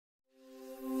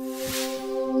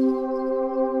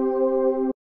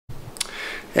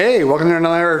Hey, welcome to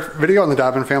another video on the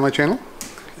Dobbin family channel.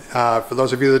 For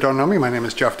those of you that don't know me, my name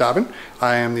is Jeff Dobbin.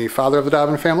 I am the father of the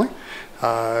Dobbin family.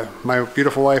 My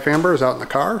beautiful wife Amber is out in the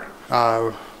car.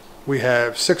 We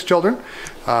have 6 children.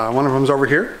 One of them's over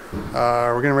here.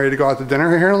 We're getting ready to go out to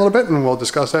dinner here in a little bit, and we'll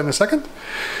discuss that in a second.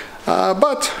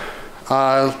 But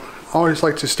I always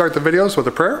like to start the videos with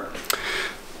a prayer.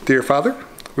 Dear Father,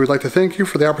 we would like to thank you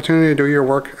for the opportunity to do your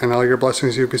work and all your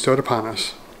blessings you've bestowed upon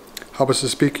us. Help us to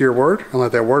speak your word and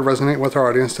let that word resonate with our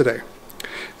audience today.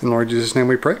 In Lord Jesus' name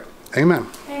we pray. Amen.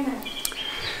 Amen.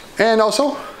 And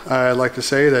also, I'd like to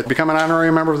say that become an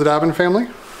honorary member of the Dobbin family.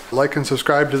 Like and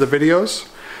subscribe to the videos.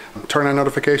 Turn on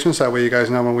notifications, that way you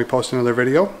guys know when we post another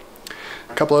video.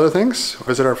 A couple other things.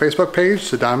 Visit our Facebook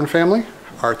page, The Dobbin Family.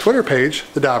 Our Twitter page,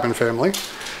 The Dobbin Family.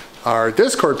 Our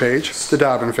Discord page, The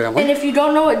Dobbin Family. And if you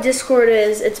don't know what Discord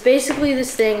is, it's basically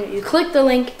this thing. You click the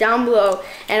link down below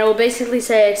and it will basically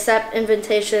say accept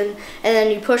invitation, and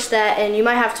then you push that and you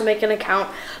might have to make an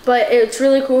account. But it's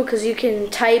really cool because you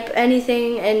can type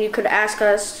anything and you could ask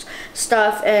us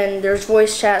stuff, and there's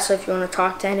voice chat, so if you want to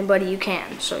talk to anybody you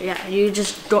can. So yeah, you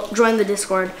just join the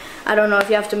Discord. I don't know if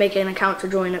you have to make an account to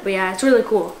join it, but yeah, it's really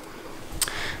cool.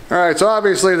 Alright, so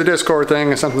obviously the Discord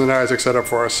thing is something that Isaac set up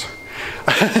for us.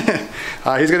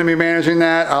 He's going to be managing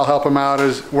that. I'll help him out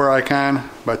where I can,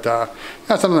 but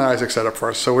that's something that Isaac set up for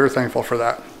us, so we're thankful for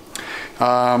that.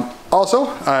 Also,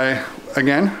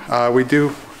 we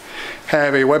do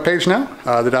have a webpage now,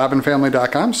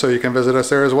 thedobbinfamily.com, so you can visit us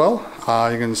there as well.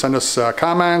 You can send us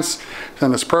comments,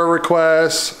 send us prayer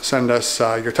requests, send us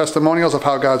your testimonials of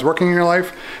how God's working in your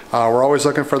life. We're always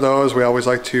looking for those. We always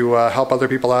like to help other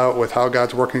people out with how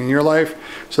God's working in your life,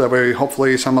 so that way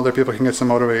hopefully some other people can get some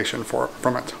motivation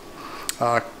from it.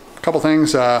 A couple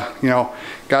things, God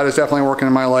is definitely working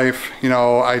in my life.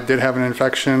 I did have an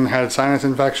infection, had a sinus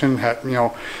infection, had,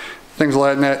 things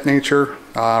of that nature.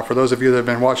 For those of you that have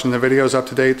been watching the videos up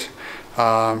to date,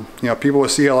 people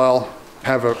with CLL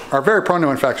are very prone to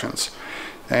infections,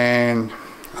 and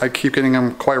I keep getting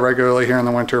them quite regularly here in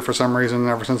the winter for some reason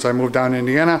ever since I moved down to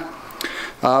Indiana.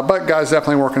 But God's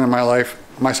definitely working in my life.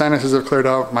 My sinuses have cleared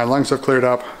up, my lungs have cleared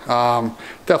up.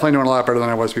 Definitely doing a lot better than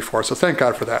I was before, so thank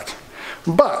God for that.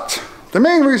 But the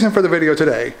main reason for the video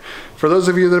today, for those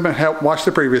of you that have watched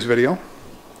the previous video,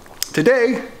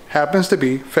 today happens to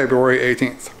be February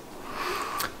 18th.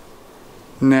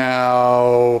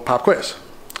 Now, pop quiz.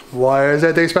 Why is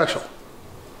that day special?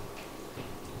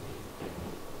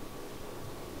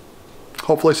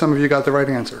 Hopefully some of you got the right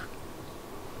answer.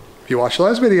 If you watched the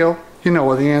last video, you know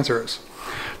what the answer is.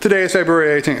 Today is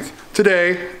February 18th.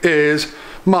 Today is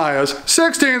Myah's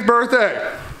 16th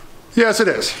birthday. Yes, it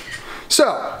is.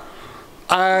 So,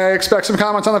 I expect some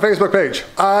comments on the Facebook page.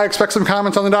 I expect some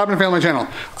comments on the Dobbin family channel.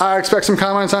 I expect some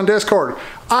comments on Discord.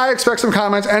 I expect some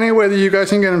comments any way that you guys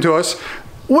can get them to us,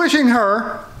 wishing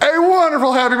her a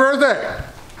wonderful happy birthday.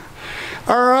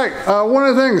 All right, one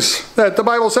of the things that the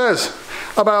Bible says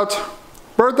about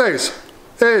birthdays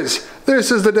is, this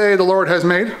is the day the Lord has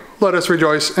made. Let us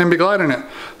rejoice and be glad in it.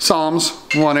 Psalms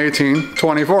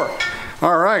 118:24.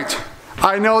 All right.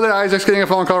 I know that Isaac's getting a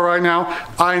phone call right now.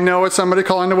 I know it's somebody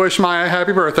calling to wish Myah a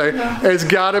happy birthday. No. It's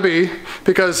got to be,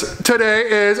 because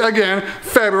today is, again,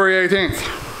 February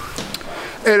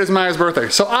 18th. It is Myah's birthday.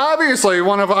 So obviously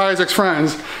one of Isaac's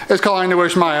friends is calling to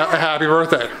wish Myah a happy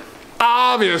birthday.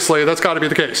 Obviously, that's got to be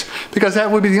the case, because that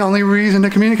would be the only reason to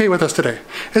communicate with us today,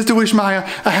 is to wish Myah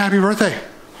a happy birthday.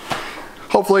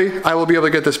 Hopefully, I will be able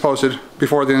to get this posted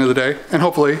before the end of the day, and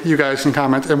hopefully you guys can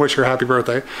comment and wish her a happy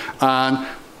birthday on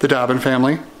the Dobbin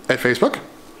family at Facebook,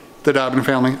 the Dobbin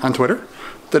family on Twitter,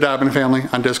 the Dobbin family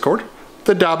on Discord,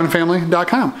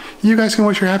 thedobbinfamily.com. You guys can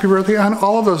wish her happy birthday on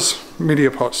all of those media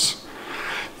posts.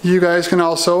 You guys can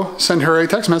also send her a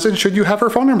text message should you have her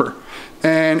phone number.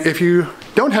 And if you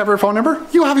don't have her phone number,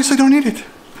 you obviously don't need it.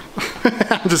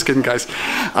 I'm just kidding, guys.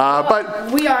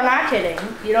 But we are not kidding.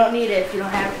 You don't need it if you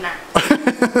don't have it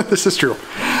now. This is true.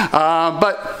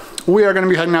 But we are going to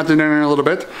be heading out to dinner in a little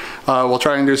bit. We'll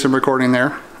try and do some recording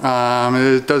there.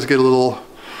 It does get a little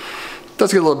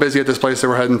busy at this place that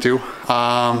we're heading to,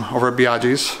 over at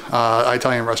Biaggi's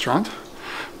Italian restaurant.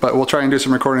 But we'll try and do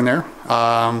some recording there.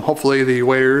 Hopefully the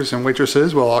waiters and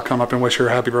waitresses will all come up and wish her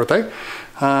a happy birthday.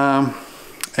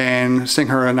 And sing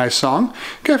her a nice song.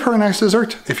 Give her a nice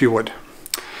dessert, if you would.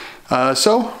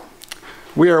 So,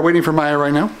 we are waiting for Myah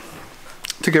right now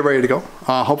to get ready to go.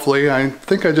 Hopefully, I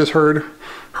think I just heard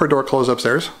her door close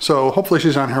upstairs. So, hopefully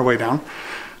she's on her way down.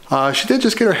 She did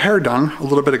just get her hair done a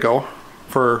little bit ago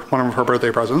for one of her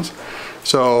birthday presents.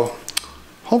 So,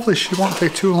 hopefully she won't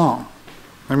take too long.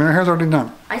 I mean, her hair's already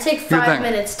done. I take 5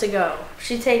 minutes to go.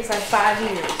 She takes like 5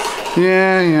 years.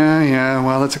 Yeah.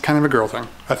 Well, that's a kind of a girl thing,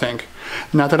 I think.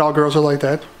 Not that all girls are like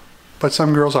that, but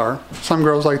some girls are. Some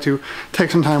girls like to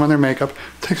take some time on their makeup,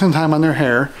 take some time on their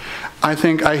hair. I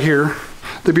think I hear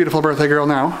the beautiful birthday girl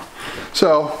now.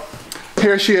 So,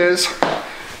 here she is.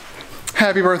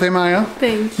 Happy birthday, Myah.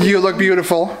 Thank you. You look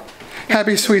beautiful.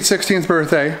 Happy sweet 16th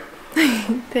birthday.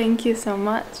 Thank you so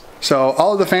much. So,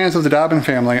 all of the fans of the Dobbin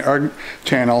family, our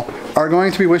channel, are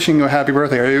going to be wishing you a happy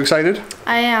birthday. Are you excited?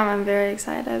 I am. I'm very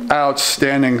excited.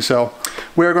 Outstanding. So,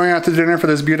 we're going out to dinner for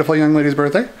this beautiful young lady's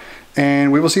birthday,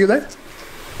 and we will see you there.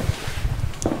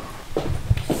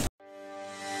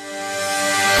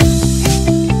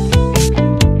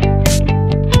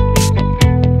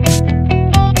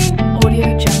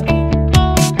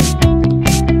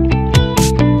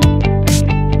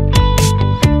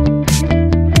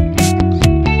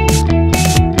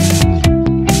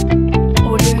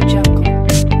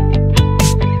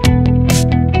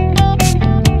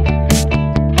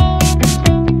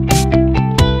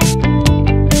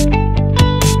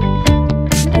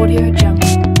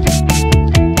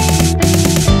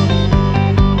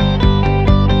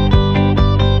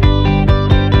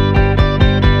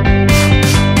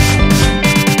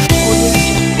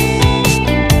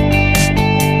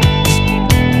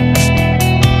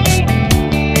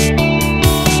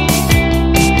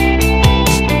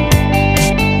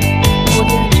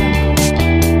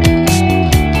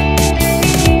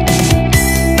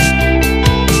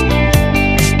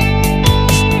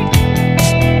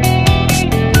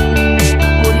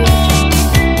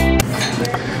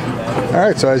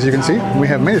 Alright, so as you can see, we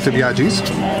have made it to Bda's,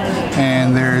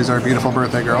 and there's our beautiful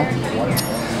birthday girl.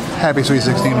 Happy sweet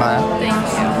 16, Myah.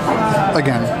 Thank you.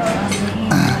 Again,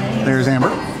 there's Amber.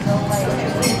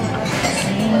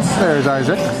 There's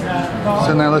Isaac.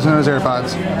 Sitting there listening to his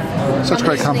AirPods. Such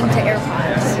great company.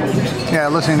 Yeah,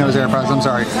 listening to his AirPods, I'm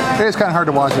sorry. It is kind of hard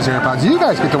to watch his AirPods. You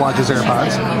guys get to watch his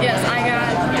AirPods. Yes, I got.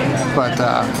 But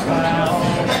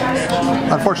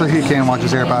unfortunately he can't watch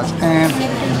his AirPods. And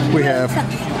we have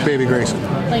baby Grayson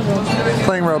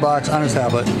playing Roblox on his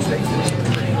tablet.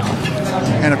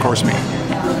 And of course me.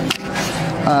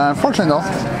 Unfortunately though,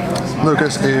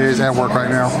 Lucas is at work right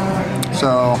now.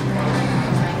 So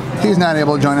he's not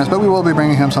able to join us, but we will be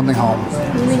bringing him something home.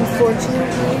 You mean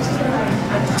fortunately?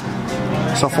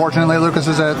 So fortunately Lucas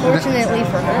is at... Fortunately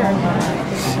for her.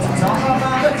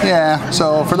 Yeah,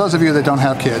 so for those of you that don't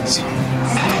have kids,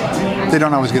 they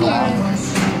don't always get along.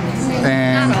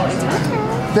 And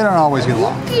they don't always get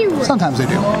along. Sometimes they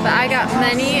do. But I got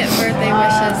many birthday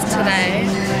wishes today.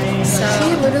 So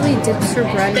She literally dips her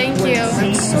bread. thank you to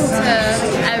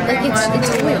everyone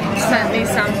who sent me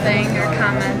something or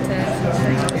commented.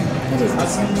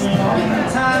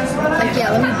 Like,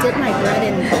 yeah, let me dip my bread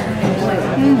in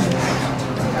oil.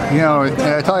 You know, in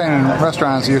Italian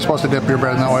restaurants, you're supposed to dip your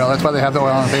bread in the oil. That's why they have the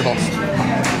oil on the table.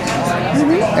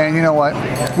 And you know what?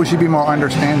 We should be more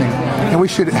understanding. And we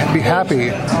should be happy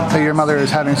that your mother is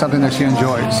having something that she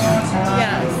enjoys.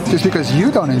 Yes. Just because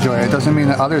you don't enjoy it doesn't mean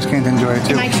that others can't enjoy it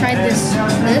too. And I tried this.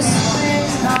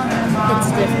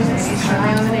 It's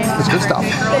different. It's good stuff.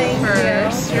 Thank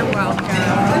you. You're welcome.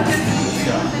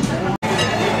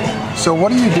 So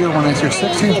what do you do when it's your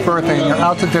 16th birthday and you're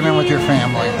out to dinner with your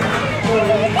family?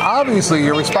 Obviously,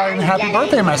 you're responding to happy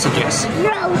birthday messages.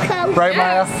 Right,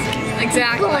 Myah?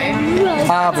 Exactly.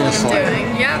 Obviously.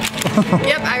 Yep.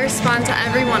 Yep, I respond to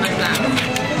every one of them.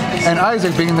 And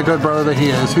Isaac, being the good brother that he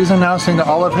is, he's announcing to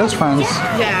all of his friends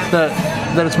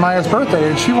that it's Maya's birthday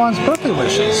and she wants birthday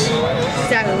wishes.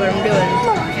 Exactly what I'm doing.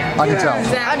 I can tell.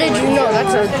 How did you know?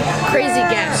 That's a crazy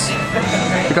guess.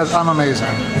 Because I'm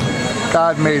amazing.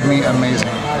 God made me amazing.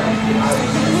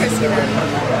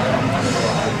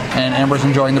 And Amber's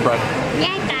enjoying the bread.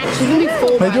 She's gonna be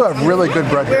full. They do have really good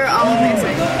bread We're here. all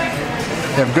amazing.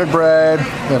 They have good bread,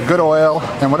 they have good oil,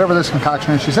 and whatever this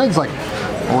concoction is, she said it's like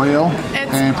oil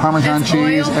and Parmesan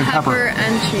cheese oil, and pepper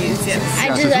and cheese. Yes.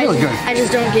 Yes, it's really good. I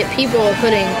just don't get people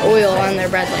putting oil on their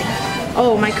bread. Like,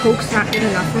 oh, my Coke's not good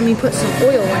enough. Let me put some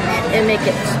oil in it and make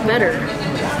it better.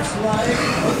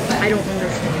 I don't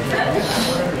understand.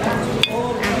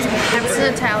 It's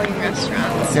an Italian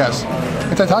restaurant. Yes,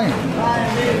 it's Italian.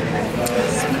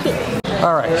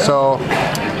 All right, so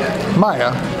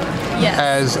Myah, Yes.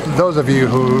 as those of you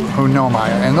who know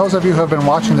Myah, and those of you who have been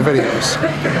watching the videos,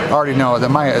 already know that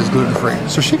Myah is gluten-free.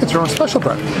 So she gets her own special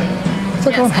bread. It's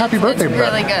like her own happy birthday it's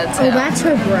bread. really good too. Oh, that's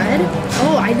her bread?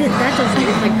 Oh, that doesn't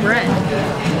look like bread.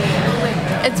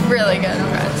 It's really good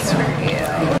bread.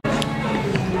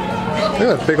 Look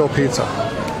at that big old pizza.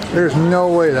 There's no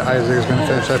way that Isaac is going to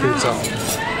finish that pizza.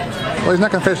 Well, he's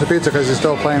not gonna finish the pizza because he's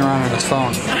still playing around on his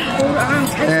phone.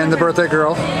 And the birthday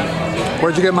girl.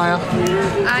 What'd you get, Myah?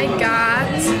 I got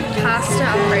pasta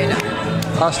Alfredo.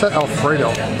 Pasta Alfredo.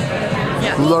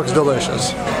 Yeah. Looks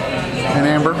delicious. And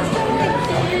Amber?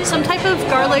 Some type of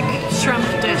garlic shrimp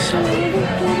dish.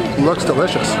 Looks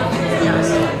delicious. Yes.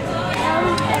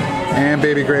 And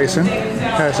baby Grayson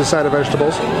has a side of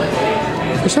vegetables.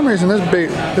 For some reason,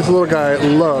 this little guy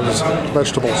loves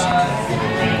vegetables.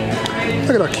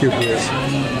 Look at how cute he is.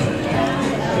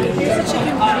 Here's a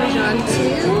chicken parmesan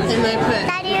too, and I put.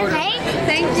 Daddy, okay?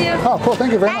 Thank you. Oh, cool.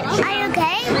 Thank you very much. Are you okay? I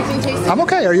can taste it. I'm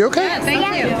okay. Are you okay? Yeah, thank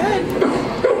you.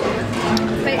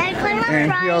 Dad, can I have a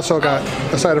And fry? he also got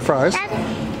a side of fries. Dad,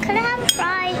 can I have a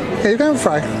fry? Yeah, you can have a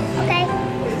fry. Okay.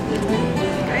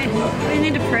 Great. We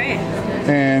need to pray.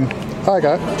 And I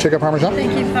got chicken parmesan.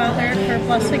 Thank you, Father, for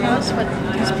blessing us with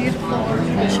these beautiful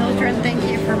children. Thank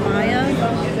you for Myah.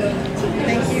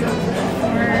 Thank you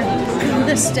for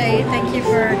this day. Thank you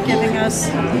for giving us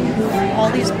all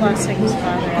these blessings,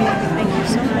 Father. Thank you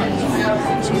so much.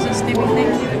 In Jesus' name we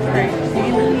thank you and pray.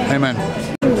 Amen.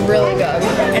 Amen. Really good.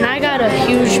 And I got a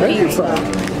huge pizza.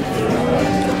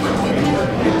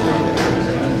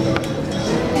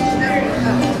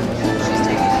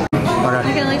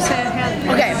 You can at least say I had.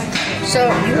 Okay, so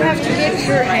you have to get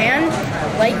your hand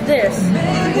like this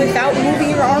without moving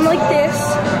your arm like this.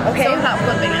 Okay? So without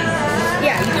flipping it.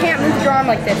 Yeah, you can't move your arm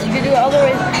like this. You can do it all the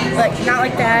way, like not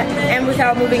like that, and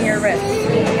without moving your wrist.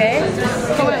 Okay?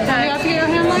 So what, how do you have to get your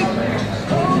hand like?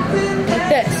 Like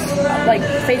this, like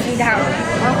facing down.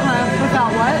 Okay.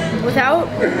 Without what? Without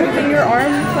moving your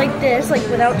arm like this, like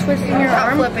without twisting your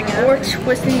arm flipping it. or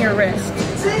twisting your wrist.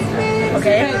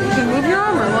 Okay? You can move your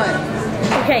arm or what?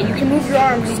 Okay, you can move your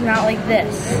arm, just not like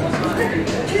this.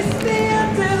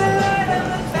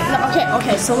 No,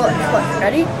 okay, so look,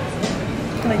 ready?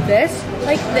 Like this,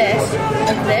 like this,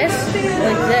 like this,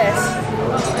 like this,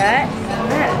 that.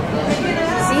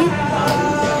 See?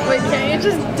 Wait, can't you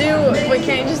just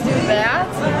do that?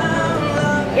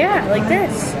 Yeah, like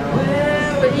this.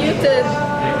 But you did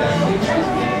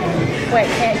Wait,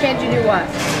 can't you do what?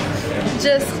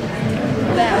 just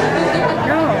that.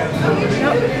 No,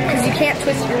 because you can't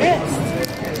twist your wrist.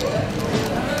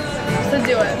 So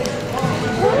do it.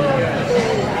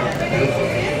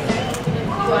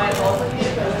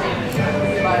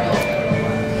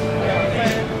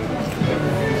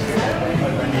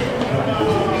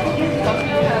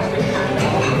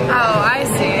 Oh, I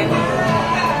see.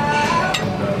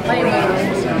 Wait a minute.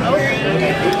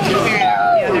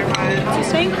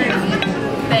 Thank you.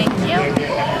 Thank you.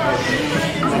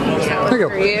 There you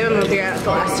For go. you, move your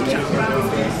elastic jump.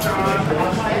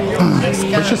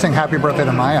 Let's just sing happy birthday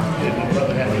to Myah.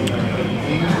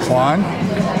 1,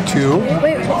 2,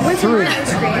 Wait, where's the 3.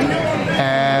 ice cream?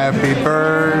 Happy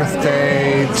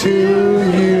birthday to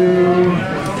you.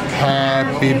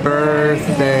 Happy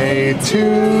birthday to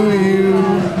you.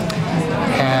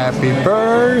 Happy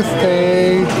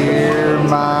birthday, dear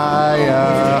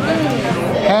Myah.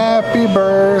 Happy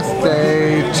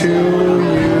birthday to you.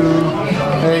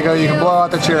 There you go, you can blow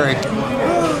out the cherry.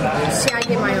 See, I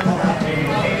get my own.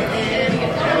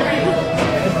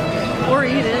 Or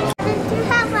eat it.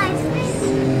 Have ice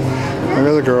cream. Look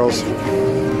at the girls.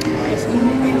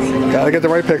 Gotta get the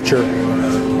right picture. I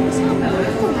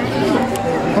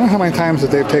don't know how many times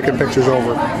that they've taken pictures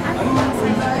over.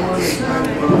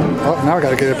 Oh, now I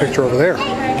gotta get a picture over there.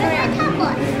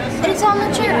 It's on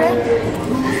the chair, right?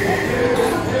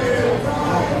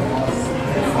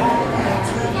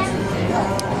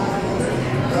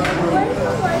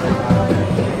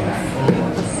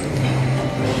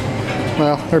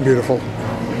 Well, they're beautiful.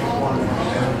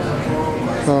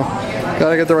 So,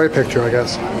 gotta get the right picture, I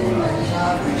guess.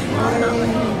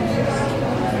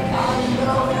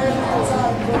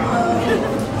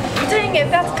 Dang it,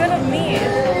 that's good of me.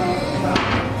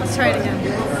 Let's try it again.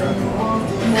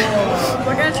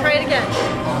 We're gonna try it again.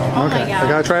 Oh Okay, my god. I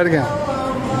gotta try it again.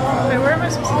 Wait, where am I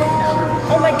supposed to look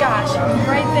now? Oh my gosh,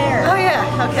 right there. Oh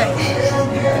yeah, okay.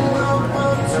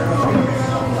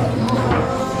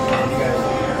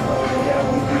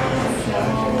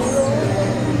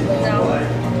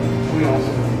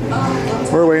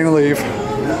 We're waiting to leave.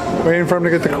 Waiting for him to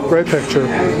get the right picture.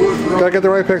 Gotta get the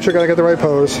right picture, gotta get the right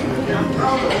pose. Hey,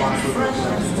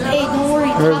 don't worry.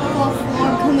 There's- Top off.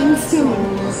 I'm coming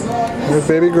soon. There's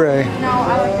baby Gray.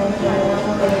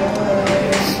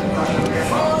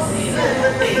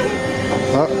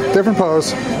 Oh, different pose.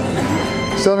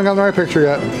 Still haven't gotten the right picture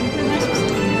yet.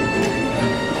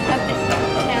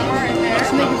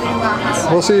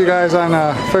 We'll see you guys on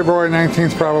February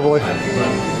 19th probably.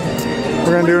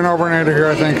 We're gonna do an overnighter here,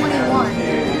 I think.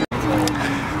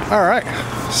 All right,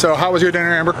 So how was your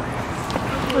dinner, Amber?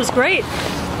 It was great.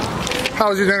 How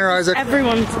was your dinner, Isaac?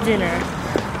 Everyone's dinner.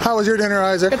 How was your dinner,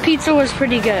 Isaac? The pizza was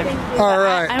pretty good. All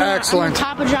right, excellent.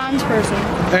 I'm a Papa John's person.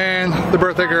 And the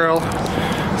birthday girl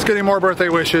is getting more birthday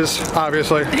wishes,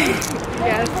 obviously.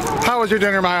 Yes. How was your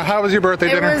dinner, Myah? How was your birthday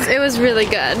dinner? It was really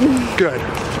good. Good.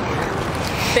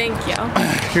 Thank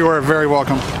you. You are very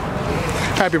welcome.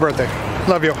 Happy birthday.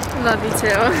 Love you. Love you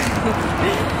too.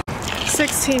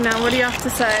 16 now, what do you have to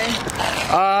say?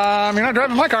 You're not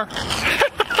driving my car.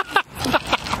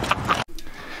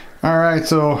 All right,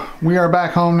 so we are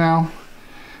back home now.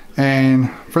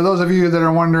 And for those of you that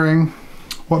are wondering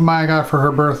what Myah got for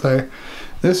her birthday,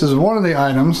 this is one of the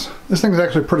items. This thing is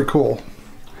actually pretty cool.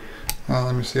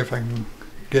 Let me see if I can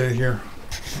get it here.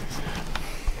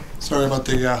 Sorry about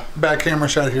the bad camera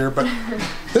shot here, but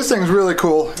this thing's really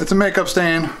cool. It's a makeup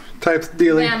stand type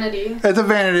dealie. Vanity. It's a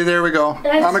vanity, there we go.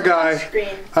 I'm a guy.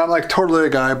 I'm like totally a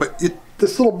guy, but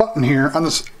this little button here on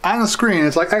the screen,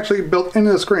 it's like actually built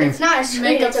into the screen. It's not a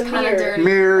screen, it's a mirror.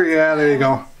 Mirror, yeah, there you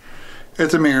go.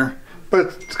 It's a mirror, but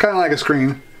it's kind of like a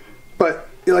screen. But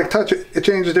you like touch it, it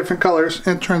changes different colors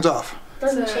and it turns off.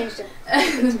 Doesn't change it.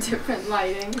 Different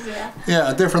lightings, yeah.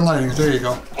 Yeah, different lightings, there you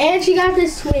go. And she got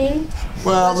this swing.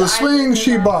 Well, the swing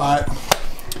she bought,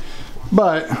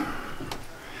 but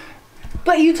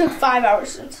you took 5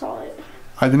 hours to install it.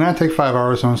 I did not take 5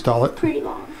 hours to install it. Pretty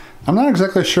long. I'm not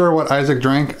exactly sure what Isaac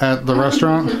drank at the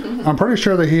restaurant. I'm pretty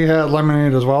sure that he had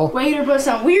lemonade as well. Waiter put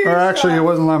some weird Or actually, stuff. it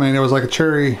wasn't lemonade. It was like a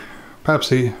cherry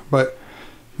Pepsi. But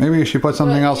maybe she put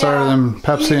something else other than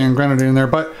Pepsi and grenadine in there.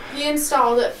 But You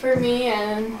installed it for me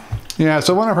and... yeah,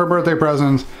 so one of her birthday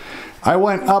presents, I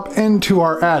went up into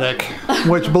our attic,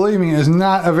 which believe me is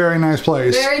not a very nice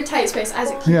place. Very tight space.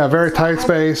 Isaac. Yeah, very tight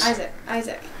space.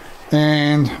 Isaac.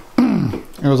 And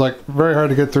it was like very hard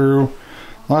to get through.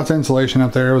 Lots of insulation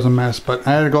up there. It was a mess, but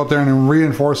I had to go up there and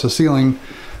reinforce the ceiling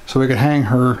so we could hang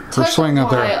her swing up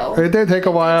there. It did take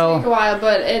a while.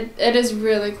 But it is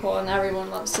really cool and everyone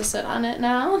loves to sit on it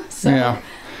now. So. Yeah.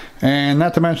 And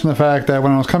not to mention the fact that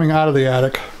when I was coming out of the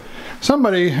attic,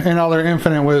 somebody in all their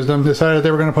infinite wisdom decided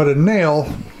they were going to put a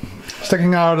nail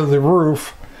sticking out of the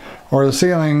roof or the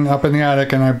ceiling up in the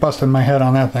attic, and I busted my head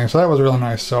on that thing. So that was really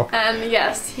nice. So. And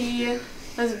yes, he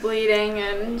was bleeding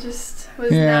and just was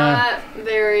not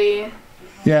very...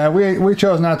 Yeah, we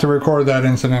chose not to record that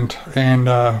incident and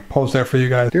post that for you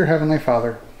guys. Dear Heavenly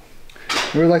Father,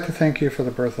 we would like to thank you for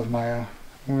the birth of Myah.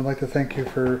 We would like to thank you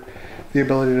for the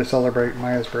ability to celebrate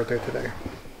Maya's birthday today.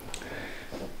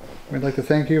 We'd like to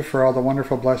thank you for all the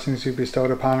wonderful blessings you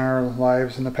bestowed upon our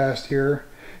lives in the past year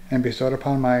and bestowed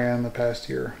upon Myah in the past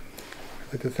year.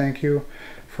 We'd like to thank you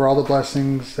for all the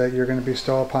blessings that you're going to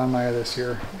bestow upon Myah this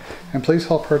year. And please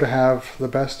help her to have the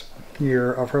best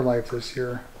year of her life this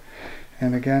year.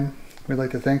 And again, we'd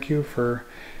like to thank you for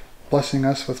blessing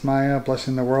us with Myah,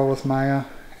 blessing the world with Myah,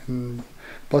 and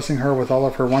blessing her with all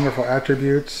of her wonderful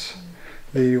attributes,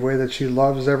 the way that she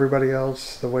loves everybody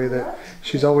else, the way that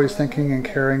she's always thinking and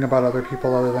caring about other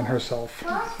people other than herself.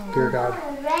 Dear God.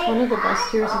 One of the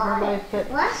best years of her life, but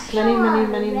many, many,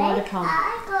 many more to come.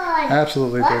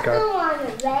 Absolutely, dear God.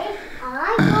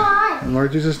 In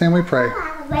Lord Jesus' name we pray.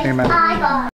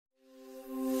 Amen.